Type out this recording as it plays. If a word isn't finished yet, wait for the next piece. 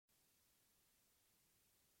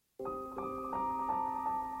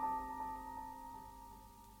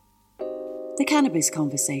The Cannabis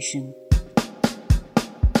Conversation.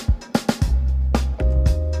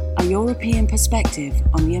 A European perspective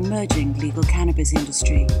on the emerging legal cannabis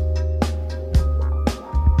industry.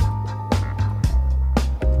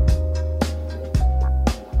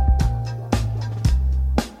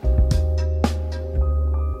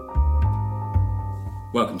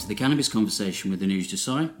 Welcome to the Cannabis Conversation with Anuj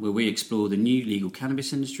Desai, where we explore the new legal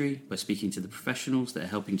cannabis industry by speaking to the professionals that are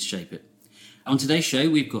helping to shape it. On today's show,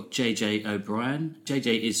 we've got JJ O'Brien.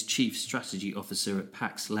 JJ is Chief Strategy Officer at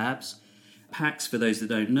PAX Labs. PAX, for those that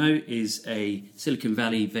don't know, is a Silicon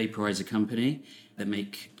Valley vaporizer company that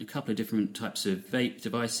make a couple of different types of vape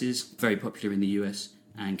devices, very popular in the US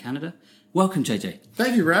and Canada. Welcome, JJ.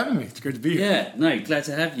 Thank you for having me. It's great to be here. Yeah, no, glad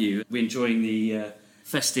to have you. We're enjoying the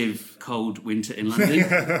festive cold winter in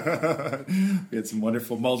London. We had some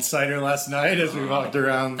wonderful mulled cider last night as we walked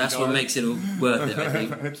around. That's what makes it all worth it, I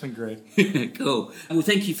think. It's been great. Cool. Well,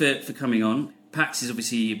 thank you for coming on. PAX is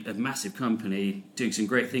obviously a massive company doing some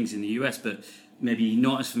great things in the US, but maybe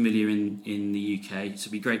not as familiar in the UK. So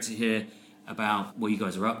it'd be great to hear about what you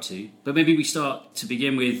guys are up to. But maybe we start to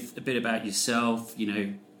begin with a bit about yourself. You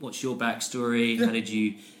know, what's your backstory? Yeah. How did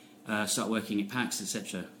you start working at PAX,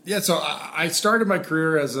 etc.? Yeah, so I started my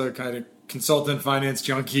career as a kind of consultant finance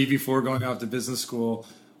junkie before going off to business school.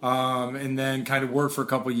 And then kind of worked for a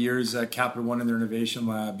couple of years at Capital One in their innovation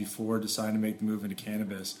lab before deciding to make the move into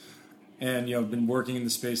cannabis. And, you know, I've been working in the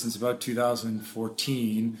space since about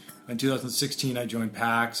 2014. In 2016, I joined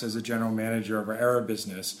PAX as a general manager of our Era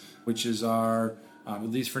business, which is our, at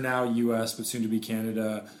least for now, US, but soon to be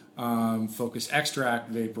Canada, focused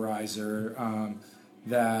extract vaporizer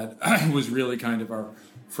that was really kind of our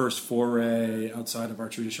first foray outside of our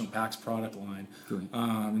traditional PAX product line.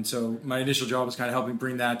 And so my initial job was kind of helping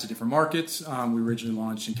bring that to different markets. We originally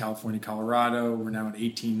launched in California, Colorado. We're now in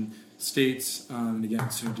 18 states, and again,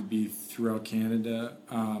 soon to be throughout Canada,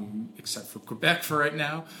 except for Quebec for right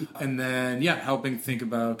now. And then, helping think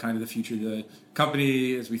about kind of the future of the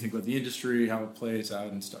company as we think about the industry, how it plays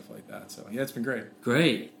out and stuff like that. So, it's been great.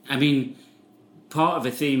 Great. I mean, part of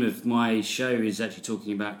a theme of my show is actually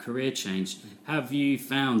talking about career change. Have you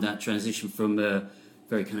found that transition from a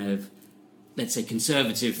very kind of, let's say,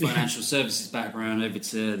 conservative financial services background over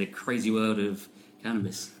to the crazy world of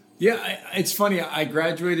cannabis? Yeah, it's funny. I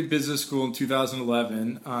graduated business school in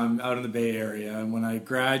 2011 out in the Bay Area. And when I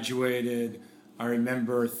graduated, I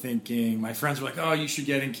remember thinking, my friends were like, oh, you should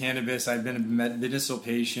get in cannabis. I've been a medicinal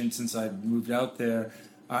patient since I moved out there.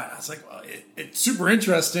 I was like, well, it's super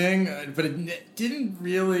interesting, but it didn't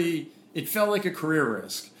really, it felt like a career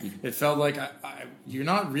risk. Mm-hmm. It felt like you're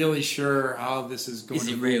not really sure how this is going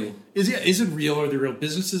to be. Is it real? Are there real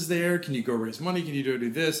businesses there? Can you go raise money? Can you do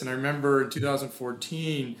this? And I remember in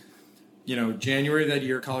 2014, January that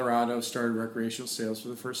year, Colorado started recreational sales for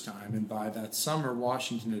the first time. And by that summer,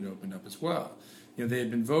 Washington had opened up as well. They had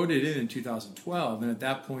been voted in 2012. And at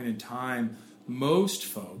that point in time, most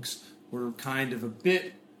folks were kind of a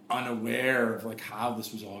bit unaware of like how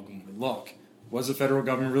this was all going to look. Was the federal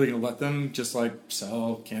government really going to let them just like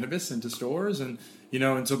sell cannabis into stores? And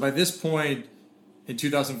and so by this point in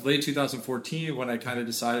late 2014, when I kind of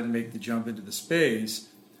decided to make the jump into the space,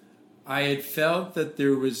 I had felt that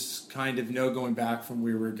there was kind of no going back from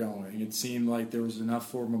where we were going. It seemed like there was enough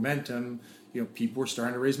for momentum. People were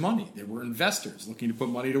starting to raise money. There were investors looking to put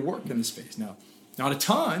money to work in the space. Now, not a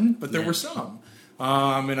ton, but there were some.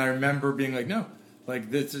 And I remember being like, no,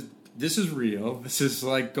 like this is real. This is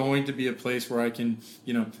like going to be a place where I can,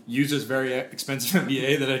 use this very expensive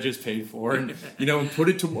MBA that I just paid for and, and put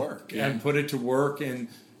it to work and put it to work in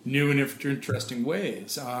new and interesting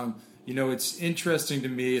ways. It's interesting to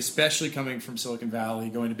me, especially coming from Silicon Valley,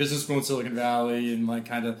 going to business school in Silicon Valley in like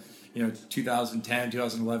kind of, 2010,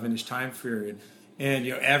 2011-ish time period. And,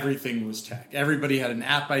 everything was tech. Everybody had an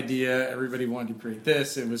app idea. Everybody wanted to create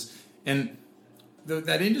this.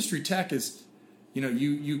 That industry tech is,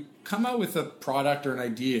 you come out with a product or an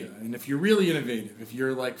idea, and if you're really innovative, if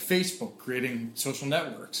you're like Facebook creating social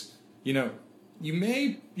networks, Mark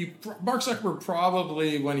Zuckerberg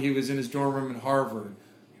probably, when he was in his dorm room in Harvard,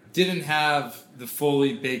 didn't have the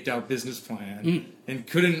fully baked out business plan and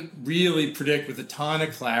couldn't really predict with a ton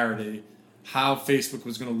of clarity how Facebook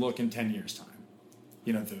was going to look in 10 years' time.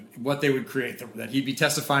 What they would create, that he'd be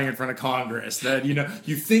testifying in front of Congress, that,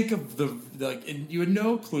 you think of and you had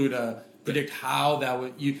no clue to predict how that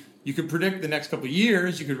would, you could predict the next couple of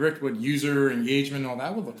years, you could predict what user engagement and all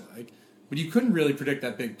that would look like, but you couldn't really predict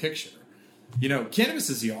that big picture. Cannabis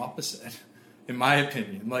is the opposite, in my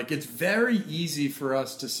opinion. Like, it's very easy for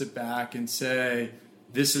us to sit back and say,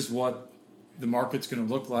 this is what the market's going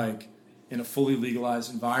to look like in a fully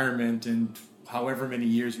legalized environment in however many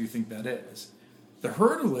years we think that is. The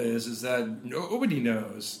hurdle is that nobody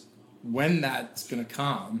knows when that's going to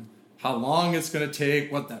come, how long it's going to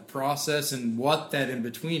take, what that process and what that in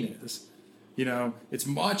between is. It's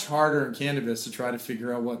much harder in cannabis to try to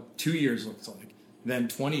figure out what 2 years looks like than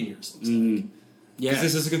 20 years looks like. Yeah. Because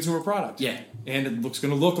this is a consumer product. Yeah. And it looks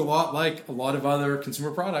going to look a lot like a lot of other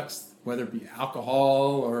consumer products, whether it be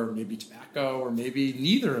alcohol or maybe tobacco or maybe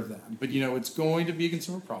neither of them. But, it's going to be a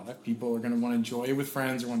consumer product. People are going to want to enjoy it with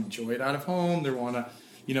friends. They want to enjoy it out of home. They want to,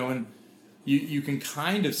 and you can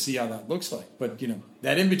kind of see how that looks like. But,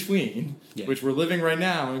 that in between, which we're living right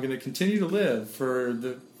now and we're going to continue to live for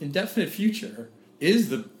the indefinite future, is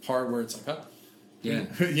the part where it's like, oh. Yeah.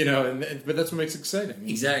 But that's what makes it exciting.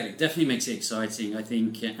 Exactly. Definitely makes it exciting, I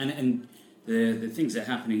think. And the things that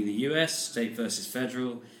are happening in the US, state versus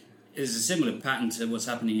federal, is a similar pattern to what's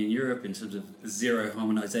happening in Europe in terms of zero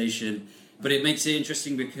harmonization. But it makes it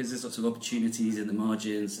interesting because there's lots of opportunities in the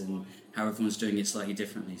margins and how everyone's doing it slightly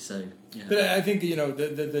differently. So, yeah. But I think,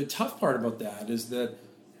 the tough part about that is that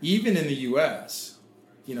even in the US,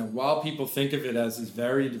 while people think of it as this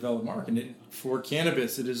very developed market, for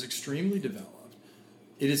cannabis, it is extremely developed.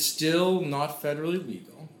 It is still not federally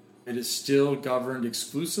legal. It is still governed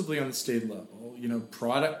exclusively on the state level.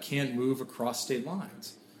 Product can't move across state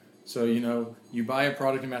lines. So, you buy a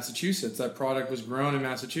product in Massachusetts, that product was grown in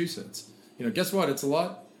Massachusetts. Guess what? It's a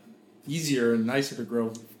lot easier and nicer to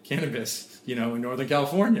grow cannabis, in Northern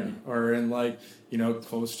California or in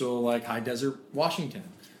coastal, high desert Washington.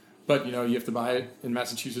 But, you have to buy it in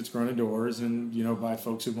Massachusetts grown indoors and, by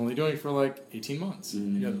folks who've only doing it for 18 months.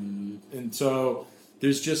 And so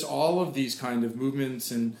there's just all of these kind of movements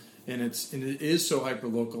and it is so hyper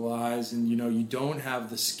localized and you don't have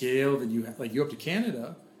the scale that you have. You go up to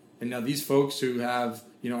Canada and now these folks who have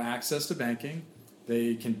access to banking,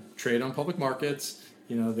 they can trade on public markets,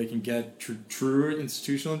 they can get true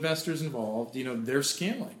institutional investors involved, they're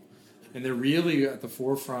scaling and they're really at the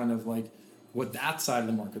forefront of what that side of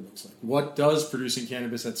the market looks like. What does producing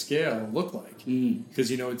cannabis at scale look like? Because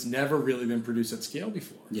it's never really been produced at scale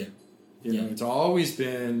before. Yeah. It's always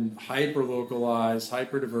been hyper localized,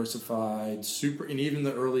 hyper diversified, super, and even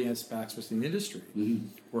the early aspects within the industry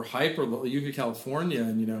were hyper. You go to California,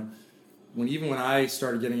 and when I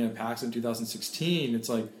started getting into PAX in 2016,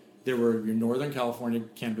 it's there were your Northern California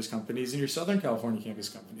cannabis companies and your Southern California cannabis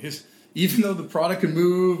companies. Even though the product could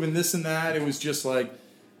move and this and that, it was just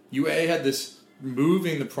UA had this.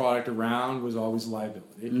 Moving the product around was always a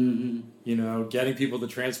liability. Getting people to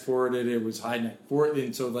transport it, it was high net worth.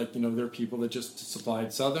 And so, there are people that just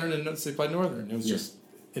supplied Southern and supplied Northern. It was just,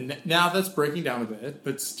 and now that's breaking down a bit,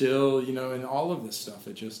 but still, in all of this stuff,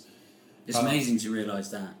 it just. It's amazing to realise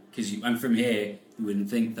that because I'm from here. You wouldn't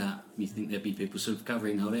think that. You think there'd be people sort of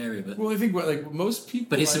covering the whole area, but I think most people.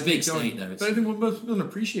 But it's a big state, though. But I think what most people don't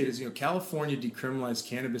appreciate is California decriminalized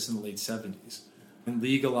cannabis in the late 70s. And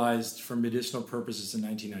legalized for medicinal purposes in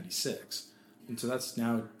 1996. And so that's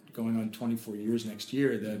now going on 24 years next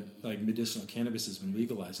year that medicinal cannabis has been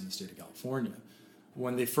legalized in the state of California.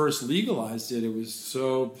 When they first legalized it, it was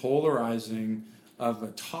so polarizing of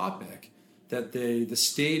a topic that the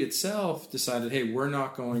state itself decided, hey, we're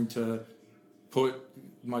not going to put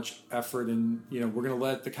much effort in, we're going to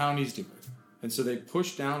let the counties do it. And so they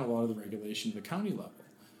pushed down a lot of the regulation at the county level.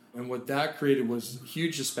 And what that created was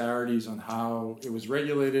huge disparities on how it was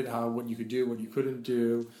regulated, what you could do, what you couldn't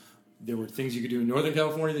do. There were things you could do in Northern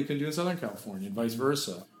California that you couldn't do in Southern California, and vice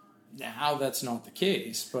versa. Now that's not the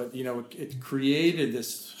case, but it created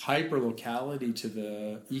this hyper locality to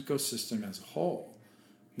the ecosystem as a whole.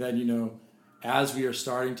 That as we are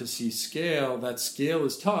starting to see scale, that scale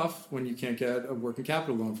is tough when you can't get a working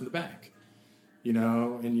capital loan from the bank.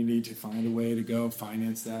 And you need to find a way to go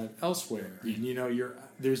finance that elsewhere. And,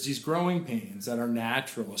 there's these growing pains that are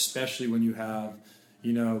natural, especially when you have,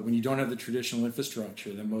 when you don't have the traditional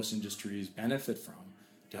infrastructure that most industries benefit from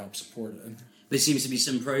to help support it. There seems to be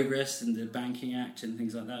some progress in the Banking Act and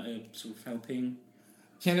things like that are sort of helping.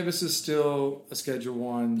 Cannabis is still a Schedule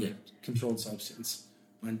I controlled substance.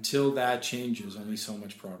 Until that changes, only so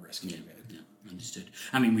much progress can be made. Yeah, understood.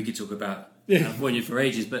 I mean, we could talk about California for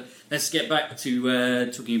ages, but let's get back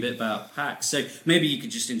to talking a bit about PAX. So maybe you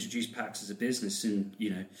could just introduce PAX as a business, and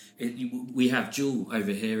we have Juul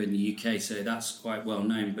over here in the UK, so that's quite well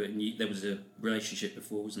known. But there was a relationship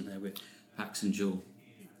before, wasn't there, with PAX and Juul?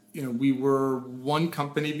 We were one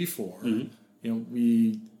company before.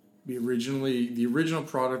 We the original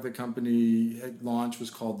product the company had launched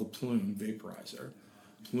was called the Plume vaporizer.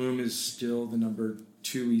 Plume is still the number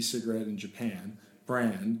 2 e-cigarette in Japan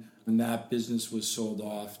brand, and that business was sold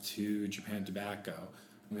off to Japan Tobacco.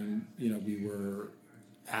 And we were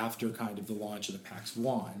after kind of the launch of the PAX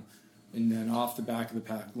 1. And then off the back of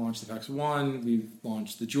the launch of the PAX 1, we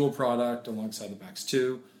launched the Juul product alongside the PAX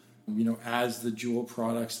 2. As the Juul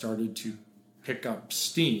product started to pick up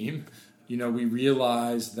steam, we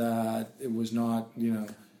realized that it was not,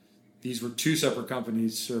 these were two separate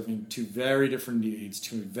companies serving two very different needs,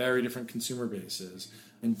 two very different consumer bases,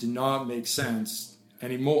 and did not make sense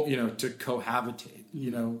anymore, to cohabitate.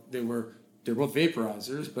 They're both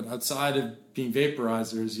vaporizers, but outside of being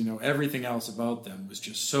vaporizers, everything else about them was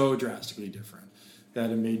just so drastically different that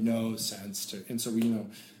it made no sense to. And so we,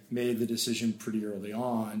 made the decision pretty early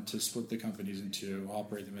on to split the companies into,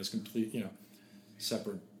 operate them as complete,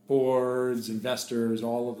 separate boards, investors,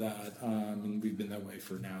 all of that. And we've been that way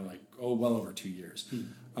for now, well over 2 years.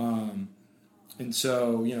 And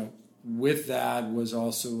so, with that was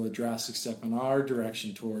also a drastic step in our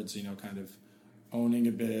direction towards, kind of owning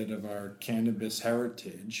a bit of our cannabis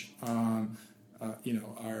heritage. Our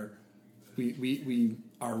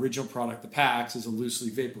original product, the PAX, is a loose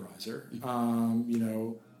leaf vaporizer.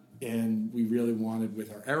 And we really wanted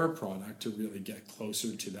with our Era product to really get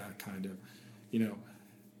closer to that kind of,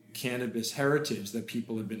 cannabis heritage that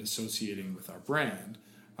people have been associating with our brand.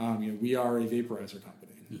 We are a vaporizer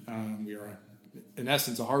company. We are, in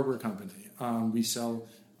essence, a hardware company. We sell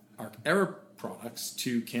our Era products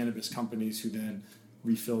to cannabis companies who then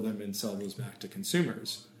refill them and sell those back to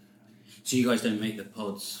consumers. So you guys don't make the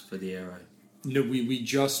pods for the Aero? No, we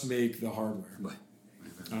just make the hardware. Right.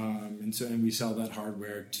 And we sell that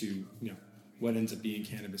hardware to what ends up being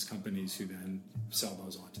cannabis companies who then sell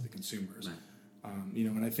those on to the consumers. Right.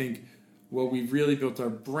 And I think what we've really built our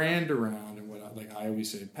brand around, and what I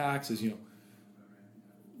always say at PAX is,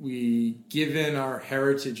 we, given our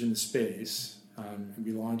heritage in the space,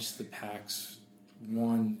 we launched the PAX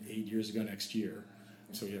 1 8 years ago next year.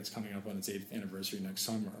 So it's coming up on its 8th anniversary next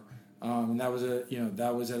summer. And that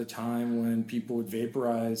was at a time when people would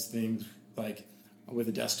vaporize things with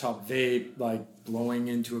a desktop vape, blowing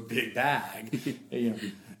into a big bag.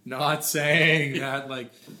 Not saying that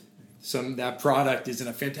that product isn't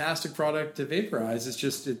a fantastic product to vaporize. It's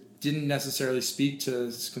just it didn't necessarily speak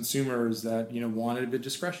to consumers that wanted a bit of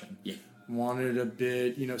discretion. Yeah. Wanted a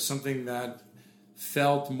bit something that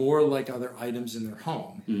felt more like other items in their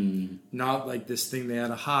home, not like this thing they had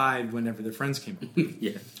to hide whenever their friends came over.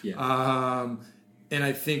 Yeah. And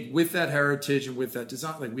I think with that heritage and with that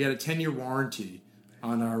design, we had a 10-year warranty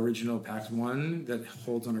on our original PAX 1 that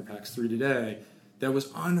holds on our PAX 3 today. That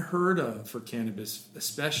was unheard of for cannabis,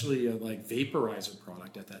 especially a vaporizer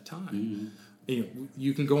product at that time.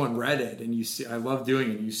 You can go on Reddit and you see, I love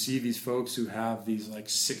doing it, you see these folks who have these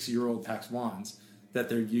 6-year-old PAX 1s that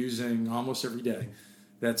they're using almost every day.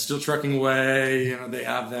 That's still trucking away, they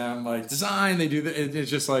have them design, they do that. It's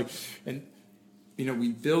just we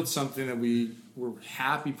built something that we were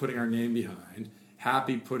happy putting our name behind,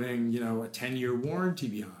 happy putting, a 10-year warranty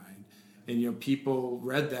behind. And, people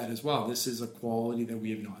read that as well. This is a quality that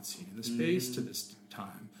we have not seen in the space to this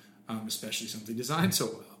time, especially something designed so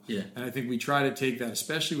well. Yeah. And I think we try to take that,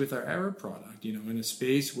 especially with our Era product, in a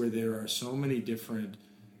space where there are so many different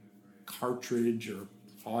cartridge or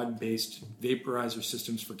pod-based vaporizer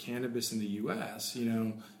systems for cannabis in the U.S.,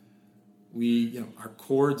 our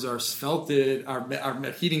cords are svelted,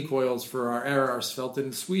 our heating coils for our Era are svelted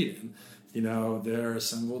in Sweden. They're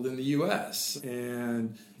assembled in the U.S.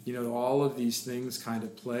 And all of these things kind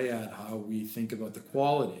of play at how we think about the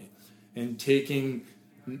quality and taking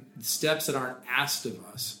steps that aren't asked of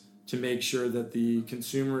us to make sure that the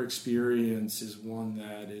consumer experience is one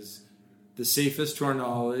that is the safest to our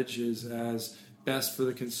knowledge, is as best for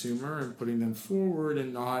the consumer, and putting them forward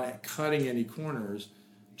and not cutting any corners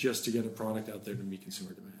just to get a product out there to meet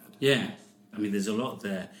consumer demand. Yeah. There's a lot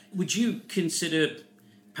there. Would you consider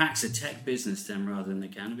PAX a tech business then rather than the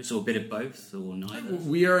cannabis, or a bit of both, or neither?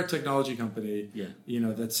 We are a technology company, yeah.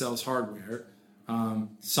 That sells hardware.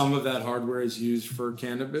 Some of that hardware is used for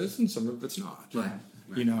cannabis, and some of it's not. Right.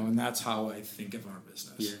 And that's how I think of our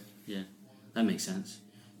business. Yeah, that makes sense.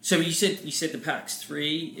 So you said the PAX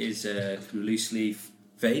 3 is a loose leaf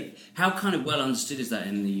vape. How kind of well understood is that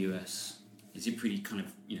in the US? Is it pretty kind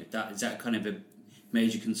of is that kind of a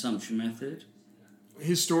major consumption method?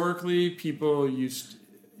 Historically, people use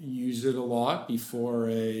it a lot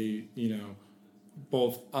before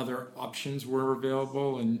both other options were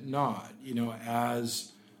available and not.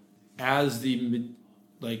 As the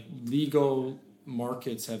legal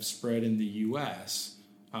markets have spread in the U.S.,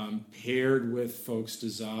 paired with folks'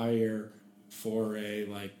 desire for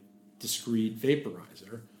a discrete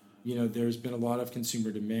vaporizer, there's been a lot of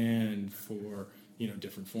consumer demand for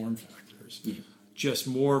different form factors. Yeah. just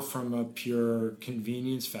more from a pure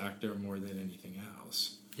convenience factor more than anything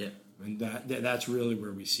else. Yeah. And that's really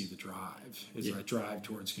where we see the drive, is that drive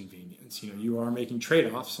towards convenience. You are making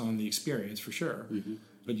trade-offs on the experience for sure,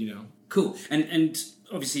 but Cool. And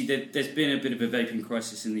obviously there's been a bit of a vaping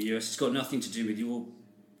crisis in the US. It's got nothing to do with your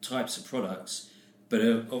types of products, but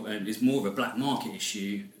and it's more of a black market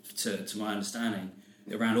issue, to my understanding,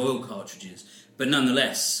 around oil cartridges. But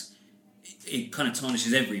nonetheless, it kind of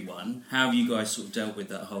tarnishes everyone. How have you guys sort of dealt with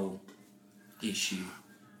that whole issue?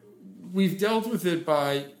 We've dealt with it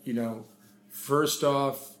by, first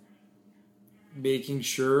off, making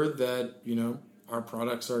sure that, our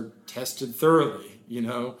products are tested thoroughly.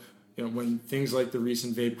 When things like the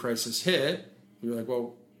recent vape crisis hit, we were like,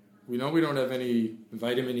 well, we know we don't have any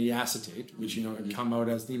vitamin E acetate, which, had come out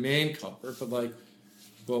as the main culprit,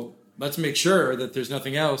 but let's make sure that there's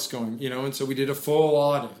nothing else going, and so we did a full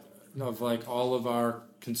audit of all of our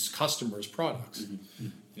customers' products,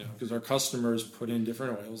 because our customers put in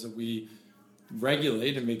different oils that we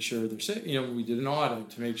regulate and make sure they're safe. We did an audit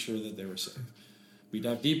to make sure that they were safe. We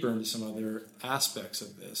dive deeper into some other aspects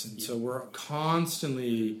of this, and so we're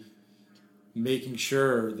constantly making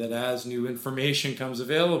sure that as new information comes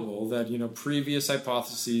available, that previous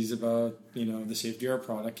hypotheses about the safety of our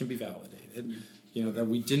product can be validated. That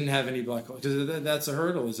we didn't have any black holes, because that's a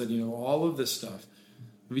hurdle. Is that all of this stuff,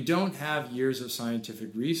 we don't have years of scientific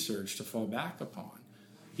research to fall back upon.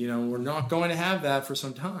 We're not going to have that for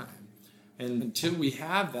some time, and until we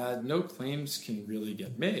have that, no claims can really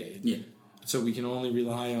get made. Yeah. So we can only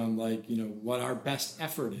rely on what our best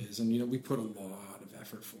effort is, and we put a lot of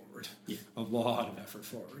effort forward. Yeah. A lot of effort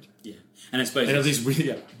forward. Yeah. And I suppose at least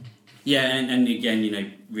we Yeah, and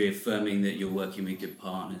again, reaffirming that you're working with good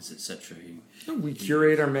partners, etc. We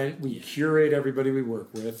curate curate everybody we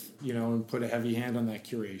work with, and put a heavy hand on that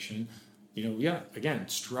curation. Again,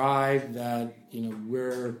 strive that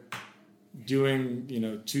we're doing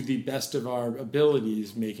to the best of our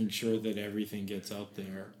abilities, making sure that everything gets out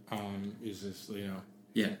there is as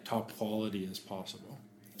top quality as possible.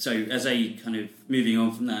 So, as a kind of moving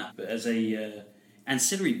on from that, but as a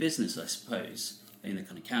ancillary business, I suppose, in the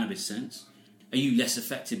kind of cannabis sense, are you less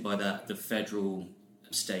affected by the federal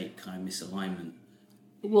state kind of misalignment?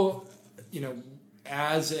 Well,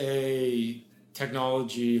 as a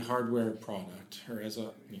technology hardware product, or as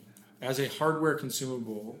a hardware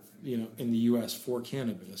consumable, in the U.S. for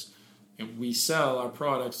cannabis, and we sell our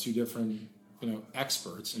products to different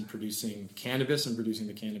experts in producing cannabis and producing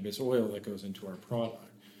the cannabis oil that goes into our product.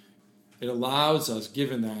 It allows us,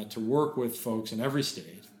 given that, to work with folks in every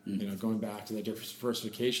state. Going back to the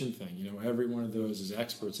diversification thing, every one of those is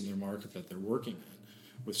experts in their market that they're working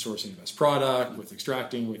in, with sourcing the best product, with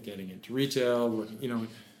extracting, with getting into retail, working,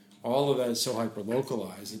 all of that is so hyper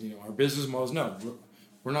localized that our business models. No,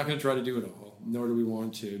 we're not going to try to do it all, nor do we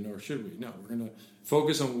want to, nor should we. No, we're going to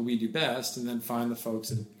focus on what we do best, and then find the folks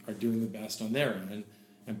that are doing the best on their end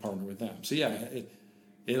and partner with them. So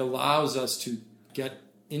it allows us to get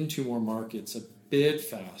into more markets a bit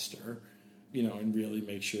faster, and really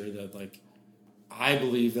make sure that I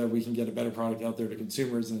believe that we can get a better product out there to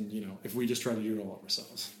consumers than if we just try to do it all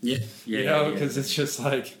ourselves. Because it's just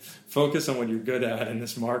focus on what you're good at in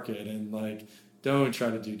this market, and don't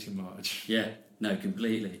try to do too much. Yeah, no,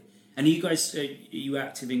 completely. And you guys, are you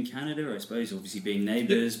active in Canada? I suppose, obviously being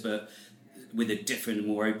neighbours, but with a different,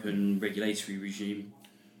 more open regulatory regime.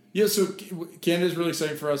 Yeah, so Canada is really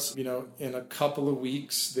exciting for us. In a couple of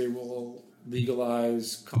weeks, they will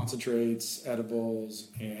legalize concentrates, edibles,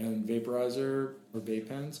 and vaporizer or vape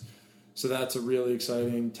pens. So that's a really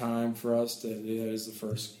exciting time for us. That is the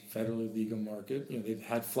first federally legal market. They've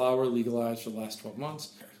had flower legalized for the last 12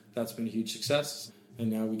 months. That's been a huge success. And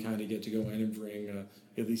now we kind of get to go in and bring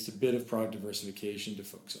at least a bit of product diversification to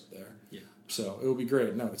folks up there. Yeah. So it will be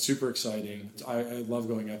great. No, it's super exciting. I love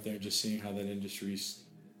going out there and just seeing how that industry's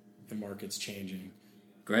and market's changing.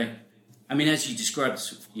 Great. I mean, as you described,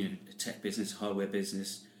 a tech business, hardware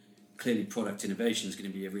business, clearly product innovation is going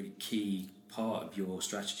to be a really key part of your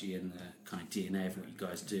strategy and the kind of DNA of what you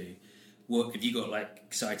guys do. What have you got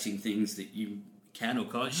exciting things that you can or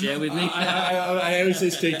can't share with me? I always say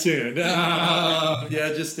stay tuned.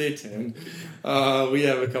 Just stay tuned. We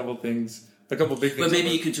have a couple big things. But maybe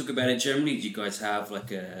you can talk about it generally. Do you guys have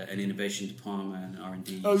an innovation department,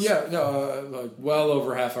 R&D? Oh yeah, no, well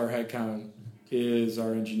over half our headcount is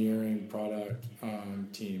our engineering product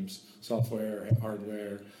teams, software,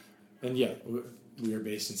 hardware, and we are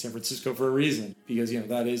based in San Francisco for a reason, because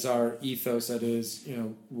that is our ethos, that is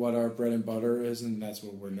what our bread and butter is, and that's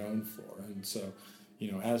what we're known for. And so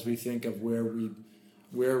as we think of where we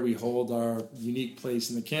where we hold our unique place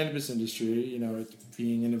in the cannabis industry, it's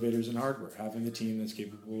being innovators in hardware, having a team that's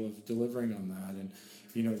capable of delivering on that, and,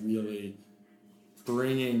 really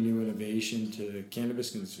bringing new innovation to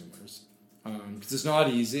cannabis consumers. Because it's not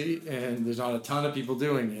easy, and there's not a ton of people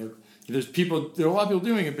doing it. There are a lot of people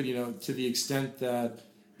doing it, but, to the extent that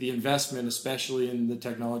the investment, especially in the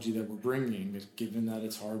technology that we're bringing, given that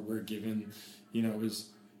it's hardware, given,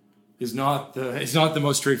 is not the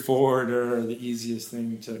most straightforward or the easiest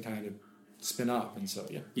thing to kind of spin up. And so,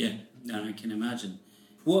 yeah, no, I can imagine.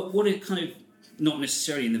 What it kind of, not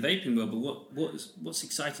necessarily in the vaping world, but what's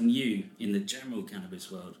exciting you in the general cannabis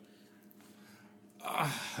world? I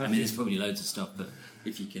mean, there's probably loads of stuff, but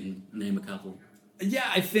if you can name a couple. Yeah,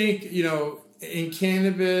 I think, in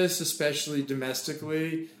cannabis, especially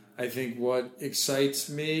domestically, I think what excites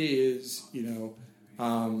me is,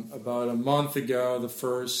 about a month ago, the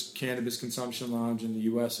first cannabis consumption lounge in the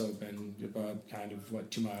U.S. opened, about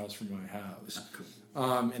 2 miles from my house,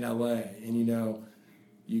 in L.A. And,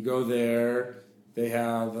 you go there, they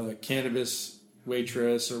have a cannabis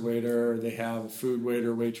waitress or waiter, they have a food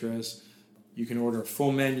waiter, waitress. You can order a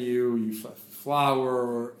full menu,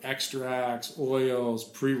 flour, extracts, oils,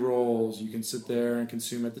 pre-rolls. You can sit there and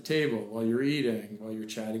consume at the table while you're eating, while you're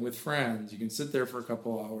chatting with friends. You can sit there for a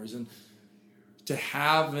couple hours. And to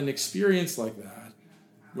have an experience like that,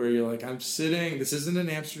 where you're like, this isn't an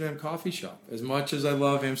Amsterdam coffee shop. As much as I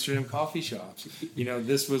love Amsterdam coffee shops,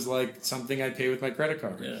 this was like something I pay with my credit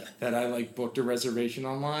card, that I booked a reservation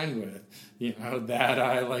online with, that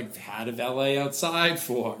I had a valet outside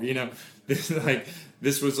for,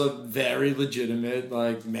 this was a very legitimate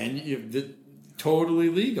menu, totally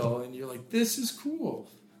legal, and you're like, this is cool.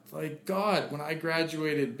 God, when I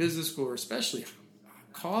graduated business school, or especially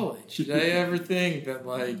college, did I ever think that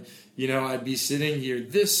I'd be sitting here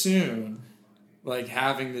this soon,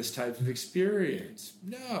 having this type of experience?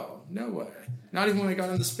 No way. Not even when I got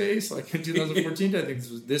into space, in 2014, I think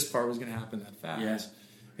this part was going to happen that fast. Yeah.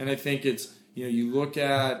 And I think it's, you look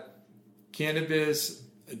at cannabis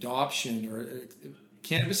adoption, or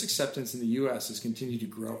cannabis acceptance in the U.S. has continued to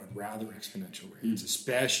grow at rather exponential rates,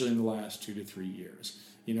 especially in the last 2 to 3 years,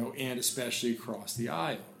 and especially across the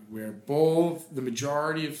aisle, where the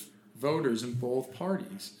majority of voters in both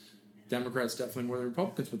parties, Democrats definitely more than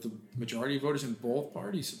Republicans, but the majority of voters in both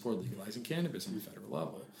parties support legalizing cannabis on the federal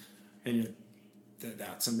level. And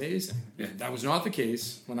that's amazing. Yeah. That was not the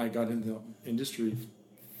case when I got into the industry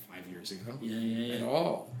 5 years ago at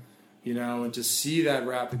all. And to see that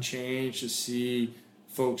rapid change, to see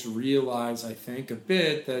folks realize, I think, a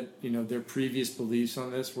bit that, their previous beliefs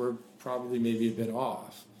on this were probably maybe a bit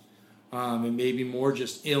off. And maybe more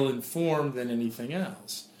just ill-informed than anything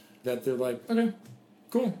else. That they're like, okay,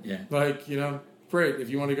 cool. Yeah. Great. If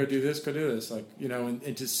you want to go do this, go do this.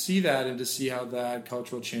 And to see that and to see how that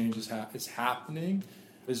cultural change is happening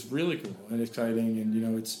is really cool and exciting. And,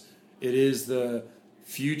 it is the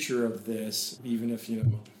future of this, even if,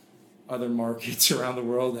 other markets around the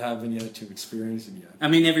world haven't yet to experience it yet. I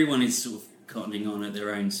mean, everyone is sort of cottoning on at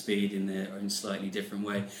their own speed in their own slightly different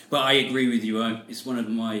way. But I agree with you. It's one of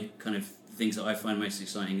my kind of things that I find most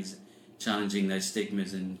exciting is challenging those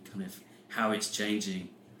stigmas and kind of how it's changing.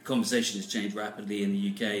 Conversation has changed rapidly in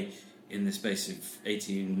the UK in the space of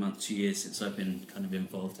 18 months, 2 years since I've been kind of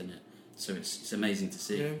involved in it. So it's amazing to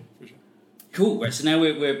see. Yeah, for sure. Cool. Right, so now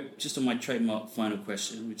we're just on my trademark final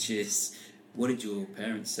question, which is, what did your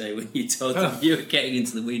parents say when you told them you were getting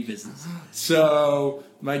into the weed business? So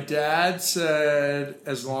my dad said,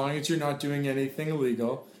 as long as you're not doing anything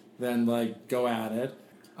illegal, then go at it.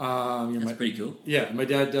 That's pretty cool. Yeah, my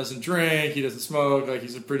dad doesn't drink, he doesn't smoke,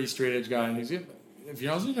 he's a pretty straight edge guy. And he's, if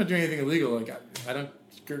you're not doing anything illegal, I don't,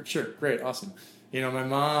 sure, great, awesome. My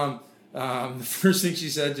mom, the first thing she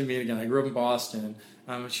said to me, again, I grew up in Boston,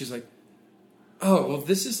 she's like, oh, well,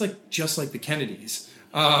 this is just like the Kennedys.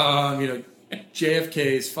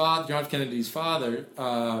 JFK's father, John F. Kennedy's father,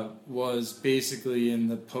 was basically in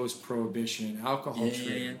the post-prohibition alcohol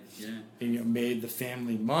trade, and made the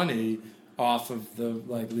family money off of the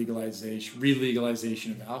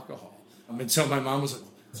re-legalization of alcohol. And so my mom was like,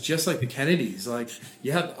 it's just like the Kennedys.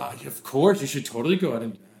 Of course, you should totally go out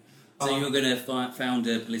and do that. So you're going to found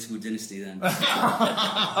a political dynasty then?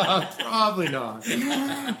 Probably not.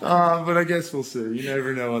 But I guess we'll see. You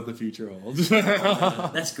never know what the future holds.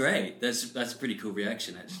 That's great. That's a pretty cool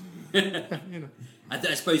reaction, actually.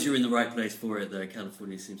 I suppose you're in the right place for it, though.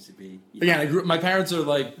 California seems to be... Again, my parents are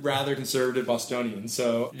rather conservative Bostonians,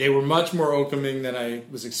 so they were much more welcoming than I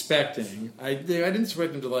was expecting. I didn't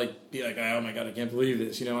expect them to be like, oh my God, I can't believe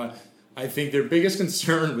this. I think their biggest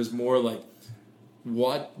concern was more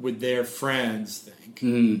what would their friends think?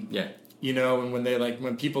 Yeah. you know, and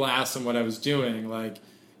when people asked them what I was doing, like,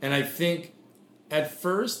 and I think at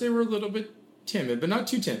first they were a little bit timid, but not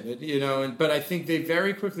too timid, you know, but I think they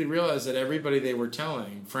very quickly realized that everybody they were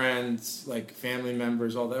telling, friends, like family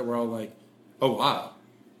members, all that, were all like, oh, wow,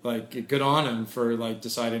 like, good on them for, like,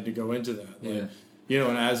 deciding to go into that. Like, you know,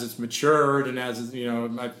 and as it's matured and as it's, you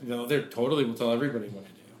know, they totally will tell everybody what I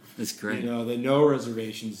do. That's great. You know, they no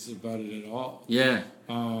reservations about it at all. Yeah.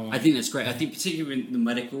 I think that's great. I think particularly in the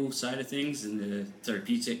medical side of things and the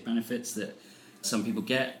therapeutic benefits that some people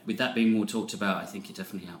get, with that being more talked about, I think it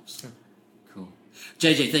definitely helps. Yeah. Cool.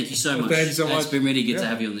 JJ, thank you so much. Thank you so much. It's been really good to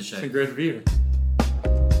have you on the show. It's been great to be here.